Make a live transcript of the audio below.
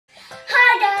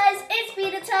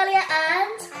Natalia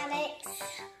and Alex.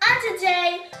 And today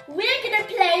we're going to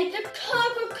play the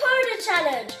Coca-Cola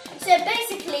challenge. So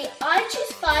basically I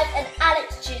choose 5 and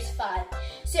Alex choose 5.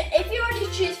 So if you already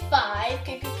choose 5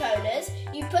 Coca-Colas,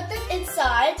 you put them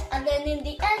inside and then in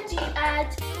the end you add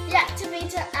the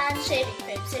activator and shaving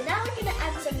cream. So now we're going to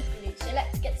add some glue. So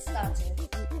let's get started.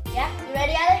 Yeah, you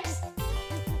ready, Alex?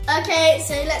 Okay,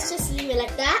 so let's just leave it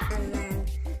like that. And then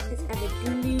let's add the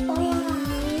glue.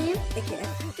 Okay,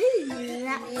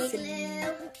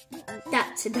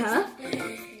 that's enough.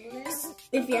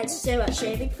 If you had so much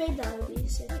shaving cream, that would be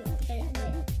so good.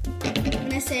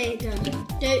 When I say done,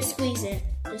 don't squeeze it.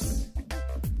 Just.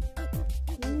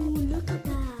 Ooh, look at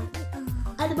that.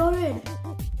 Add more in.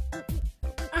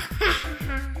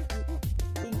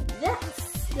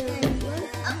 That's the one.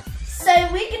 So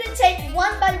we're gonna take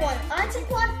one by one. I take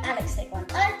one, Alex take one.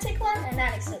 I take one, and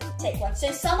Alex take one.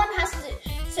 So someone has to.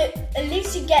 So at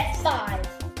least you get 5.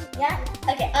 Yeah.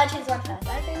 Okay, I'll choose one first.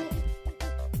 I think.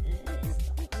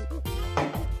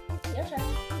 Your turn.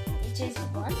 You choose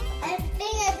one. I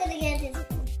think I'm gonna get this.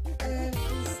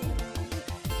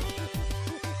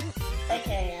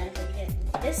 Okay, I'm gonna get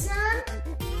this one.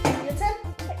 Your turn.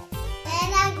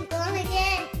 And I'm gonna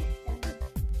get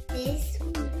this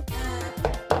red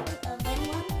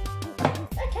one.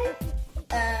 Okay.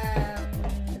 The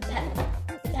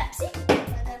Pepsi. I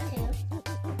got 2.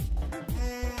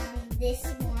 This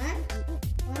one.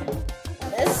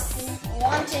 This.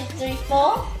 1, 2, 3,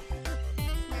 4.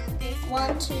 This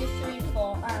 1, 2, 3,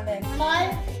 4, and then 5.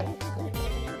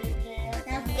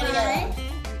 Now Gonna 5.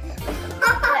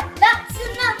 Right, that's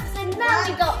enough. So now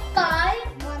we got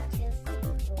 5. 1, 2, 3,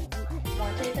 4, 5.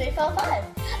 1, 2, 3, 4, 5.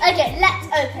 Okay, let's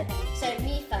open it. So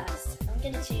me first. I'm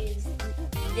gonna choose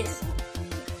this one.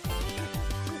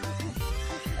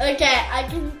 Okay, I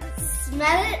can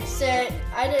smell it, so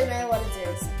I don't know what it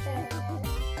is.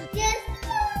 Yes.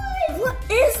 What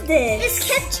is this? It's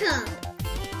ketchup.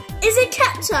 Is it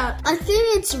ketchup? I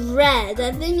think it's red.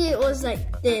 I think it was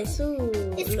like this. Ooh.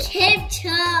 It's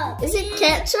ketchup. Is it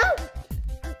ketchup?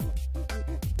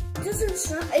 It doesn't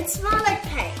smell. It smells like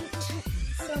paint. It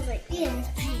smells like Yeah, it's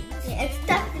paint. yeah, it's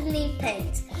definitely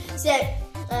paint. So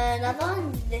another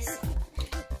one, this one.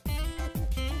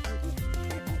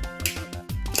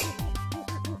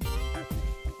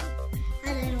 I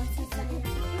don't know what's inside.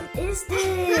 What is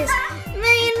this?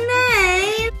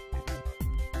 Mayonnaise.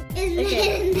 It's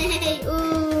Okay. mayonnaise.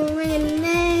 Ooh,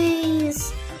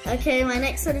 mayonnaise. Okay, my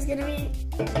next one is gonna be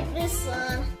this one. I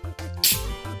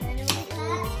don't know what's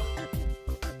that.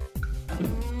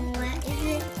 What is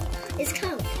it? It's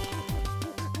Coke.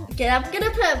 Okay, I'm gonna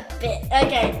put a bit.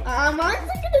 Okay, I'm not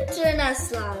gonna turn a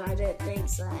slime. I don't think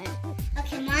so.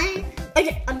 Okay, mine.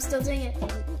 Okay, I'm still doing it.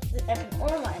 Open all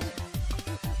of mine.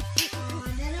 Oh, I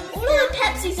don't know All what's of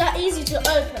the Pepsis are easy to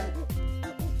open.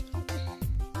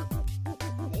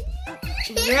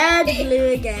 Red glue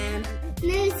again.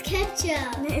 No, it's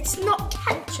ketchup. No, it's not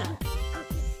ketchup.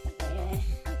 Okay.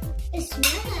 It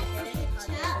smells like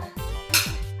ketchup.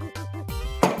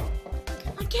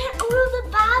 I get all of the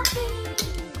bad things.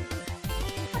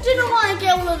 I don't know why I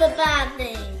get all of the bad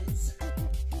things.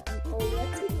 Oh,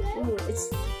 what's in there? Ooh, it's.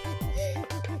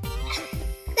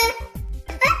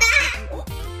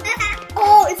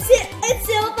 Oh, it's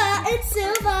silver. It's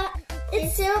silver.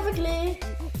 It's silver glue.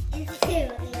 It's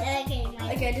silver. Okay,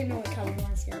 mine. Okay, I didn't know what colour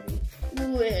mine's gonna be.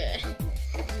 Ooh.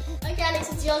 Okay,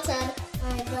 Alex, it's your turn.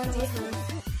 Alright, go on this one.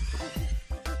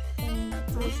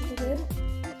 Is it good?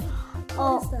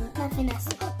 Oh, What is that? nothing else.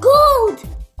 Gold!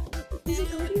 Is it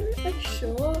gold? Are you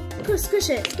sure? Squish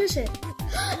it, squish it.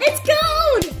 It's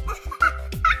gold!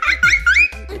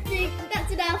 I think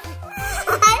that's enough.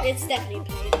 It's definitely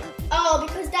paint. Oh,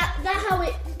 because that's how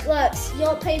it works.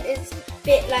 Your paint is a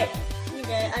bit like, you know,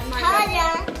 and mine.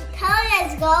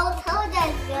 Color's gold.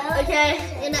 Color's gold. Okay,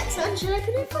 your next one. Should I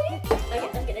put it for you? Okay,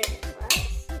 I'm gonna do it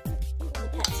first. The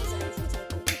Pepsi's are easy to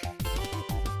open.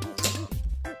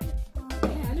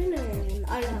 Okay, I don't know. I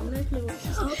have no clue what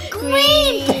this is.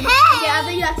 Green paint. Yeah, I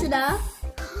think that's enough.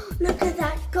 Look at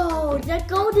that gold. That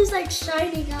gold is like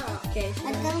shining up. Okay.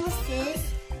 I don't know what's this,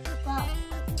 but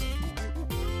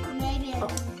maybe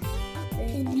it's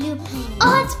blue paint.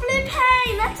 Oh, it's blue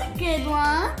paint. That's a good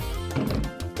one.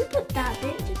 You put that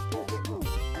bit. Just put it more.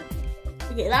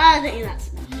 Okay, I think that's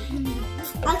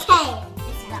enough. Okay,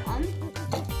 this is that one.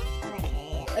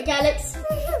 Okay. Okay, Alex. I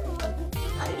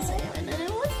don't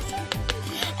know what to say.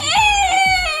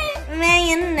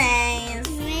 Mayonnaise.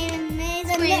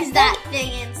 Mayonnaise. Squeeze that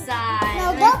thing inside. No,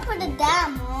 don't put it that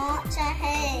much. I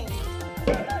hate.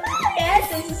 Yes,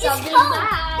 this is It's something Coke.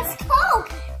 bad. It's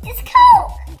Coke. It's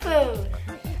Coke. Food.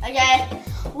 Okay,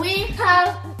 we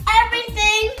have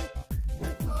everything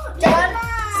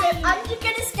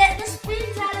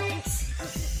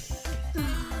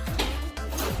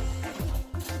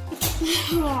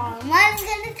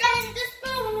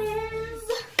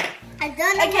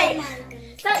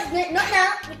Not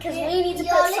now, because we need to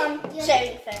put some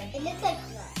shaving foam. It looks like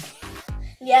that.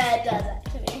 Yeah, it does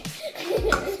actually.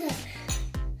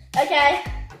 Okay.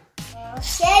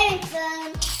 Shaving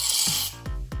foam.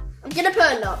 I'm gonna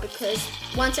put a lot because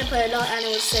once I put a lot and it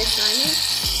was so slimy.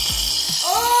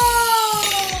 Oh!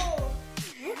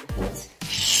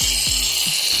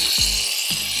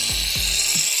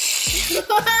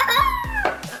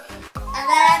 And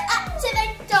then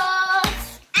activate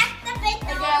dots. Activate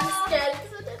Again, I'm scared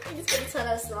because I don't think it's gonna turn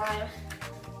out slime.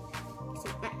 It's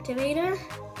an activator.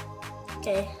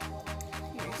 Okay.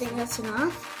 I think that's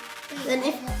enough. Then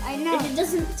if it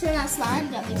doesn't turn out slime,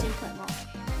 that means you put more.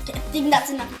 Okay, I think that's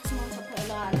enough because once I put a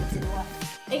lot and it didn't work.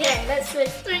 Okay, let's switch.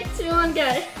 3, 2, 1, go.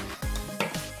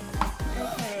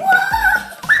 Okay.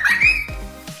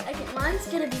 Okay, mine's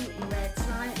gonna be red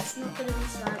slime. It's not gonna be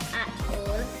slime at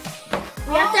all.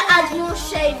 We have to add more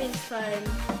shaving foam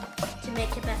to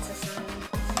make it better slime.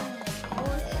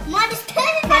 Mine is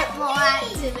turning Put out more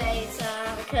green.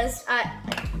 activator because I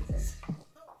just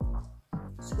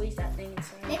squeeze that thing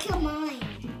inside. Look at mine.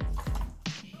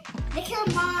 Look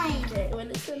at mine. Okay, well,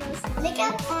 it's so nice. Look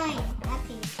at mine.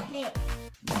 Happy. Look.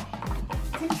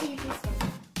 Come see this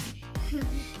one.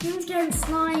 It's getting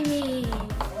slimy.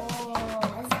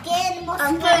 Oh, it's getting more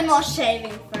I'm putting more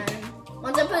shaving foam.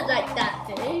 Once I put like that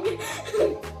thing.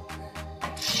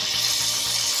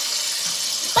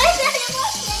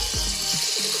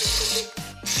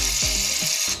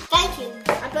 Thank you.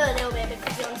 I put a little bit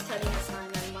because yours turning a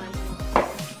slime and mine's not.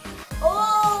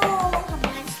 Oh,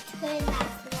 mine's turning that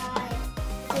slime.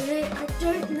 I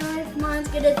don't know if mine's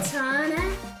gonna turn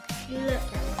it. Look at it.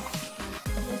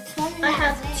 It's turning I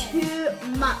have that too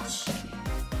much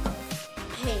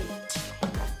paint.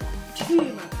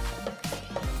 Too much.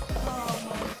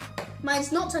 Oh,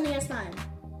 Mine's not turning a slime.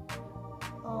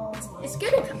 oh. It's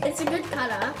good. It's a good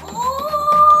color.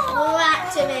 Oh,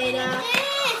 Activator.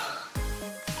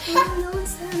 Oh,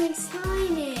 yours turning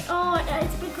slimy. Oh,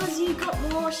 it's because you got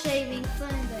more shaving foam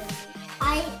than me.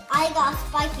 I got a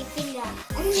spiky finger.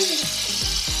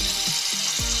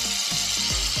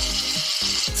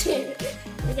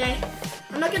 Okay,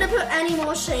 I'm not gonna put any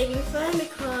more shaving foam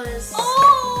because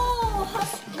Oh, how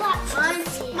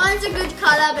splashy. mine's a good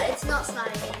color, but it's not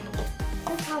slimy.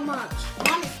 Look how much.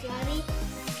 Mine is slimy.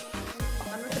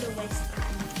 I'm not gonna waste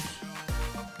that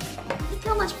much. Look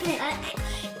how much paint.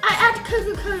 I add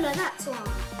Coca-Cola, that's why.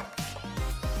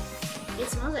 It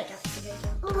smells like activator.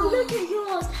 Oh, look at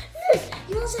yours. Look,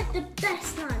 yours like the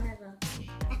best slime ever.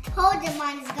 I told you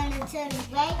mine is gonna turn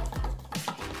red.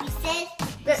 You said.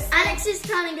 But Alex is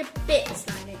turning a bit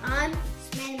slimy.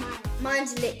 Smell mine.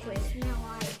 Mine's liquid. Smell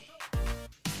mine.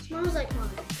 Smells like mine,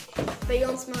 but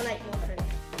yours smell like more Coke.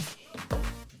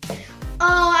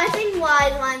 Oh, I think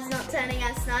why mine's not turning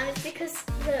as slime is because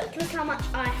look how much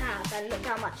I have and look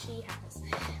how much he has.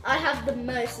 I have the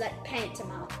most like paint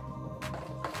amount.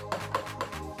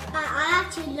 I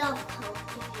actually love Coke.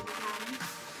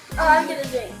 Oh, I'm gonna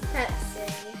drink Pepsi.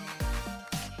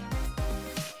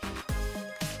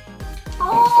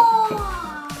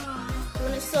 Oh! You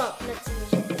wanna stop? Let's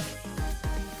see.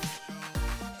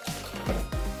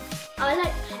 I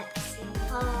like Pepsi,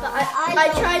 but I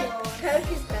tried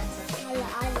Coke is better.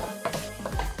 I love it.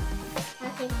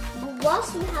 Okay, once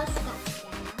we have scotch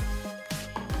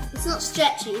It's not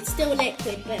stretchy, it's still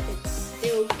liquid, but it's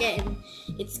still getting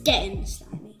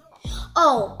slimy.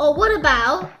 Oh, what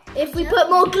about if we put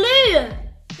more glue?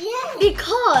 Yeah.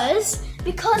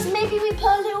 Because maybe we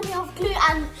put a little bit of glue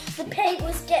and the paint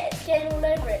was getting all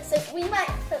over it. So we might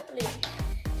put glue.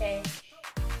 Okay.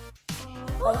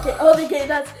 Okay,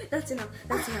 that's enough.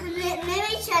 That's enough. Let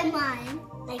me try mine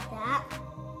like that.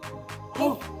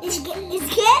 Oh. It's getting in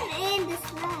the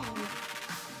slime.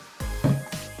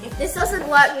 If this doesn't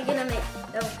work, we're gonna make.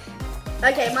 Oh.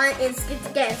 Okay, mine is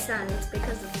getting slimy. It's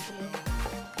because of the glue.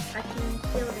 I can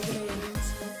feel the glue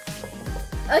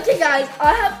inside. Okay, guys,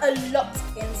 I have a lot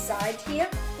inside here,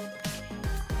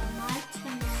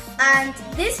 and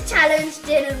this challenge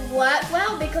didn't work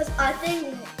well because I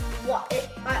think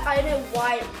I know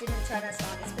why it didn't turn as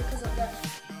slime. It's because of the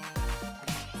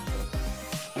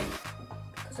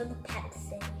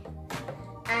Pepsi.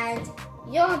 And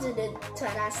yours didn't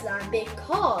turn as slime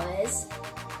because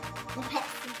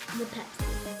The Pepsi.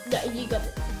 No, you got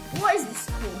it. What is this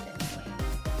called anyway?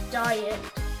 Diet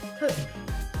Coke.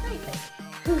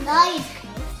 Nice.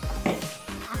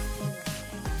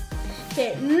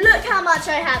 Okay, look how much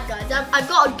I have, guys. I've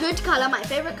got a good color. My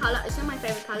favorite color. It's not my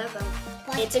favorite color, but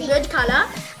it's a good color.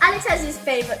 Alex has his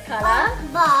favorite color.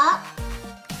 But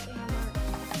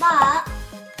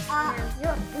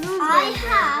I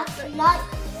have light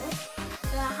blue.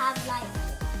 So I have light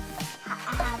blue.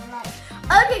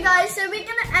 Okay guys, so we're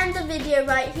gonna end the video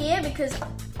right here because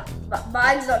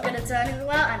mine's not gonna turn out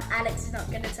well and Alex is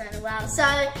not gonna turn out well. So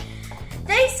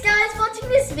thanks guys for watching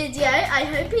this video. I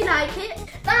hope you like it.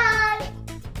 Bye!